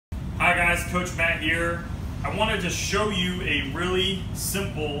Hi guys, Coach Matt here. I wanted to show you a really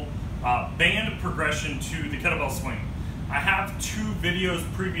simple band progression to the kettlebell swing. I have two videos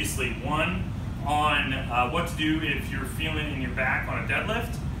previously, one on what to do if you're feeling in your back on a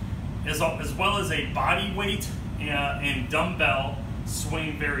deadlift, as well as a body weight and dumbbell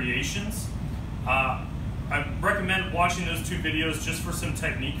swing variations. I recommend watching those two videos just for some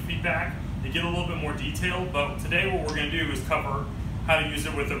technique feedback. They get a little bit more detailed, but today what we're going to do is cover how to use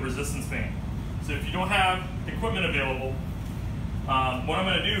it with a resistance band. So if you don't have equipment available, what I'm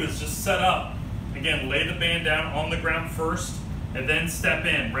going to do is just set up, again, lay the band down on the ground first and then step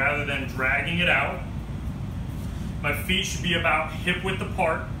in rather than dragging it out. My feet should be about hip width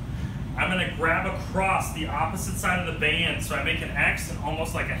apart. I'm going to grab across the opposite side of the band so I make an X and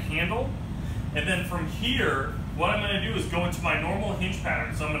almost like a handle. And then from here, what I'm going to do is go into my normal hinge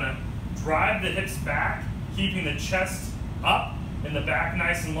pattern. So I'm going to drive the hips back, keeping the chest up and the back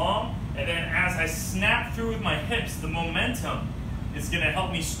nice and long. And then as I snap through with my hips, the momentum is going to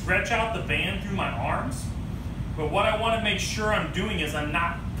help me stretch out the band through my arms. But what I want to make sure I'm doing is I'm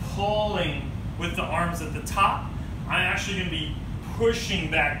not pulling with the arms at the top. I'm actually going to be pushing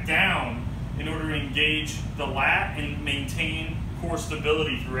that down in order to engage the lat and maintain core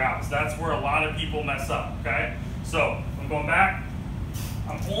stability throughout. So that's where a lot of people mess up, okay? So I'm going back.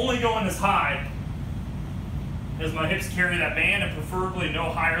 I'm only going as high as my hips carry that band, and preferably no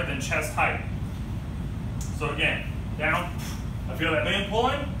higher than chest height. So again, down, I feel that band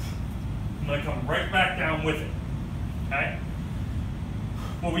pulling, I'm gonna come right back down with it, okay?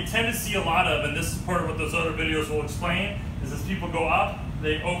 What we tend to see a lot of, and this is part of what those other videos will explain, is as people go up,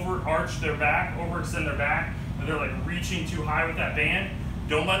 they overarch their back, overextend their back, and they're like reaching too high with that band.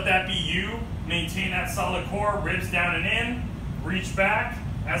 Don't let that be you. Maintain that solid core, ribs down and in, reach back.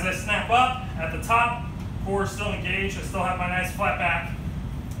 As I snap up at the top, core is still engaged, I still have my nice flat back,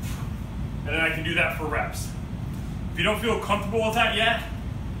 and then I can do that for reps. If you don't feel comfortable with that yet,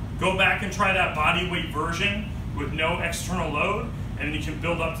 go back and try that body weight version with no external load, and you can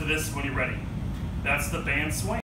build up to this when you're ready. That's the band swing.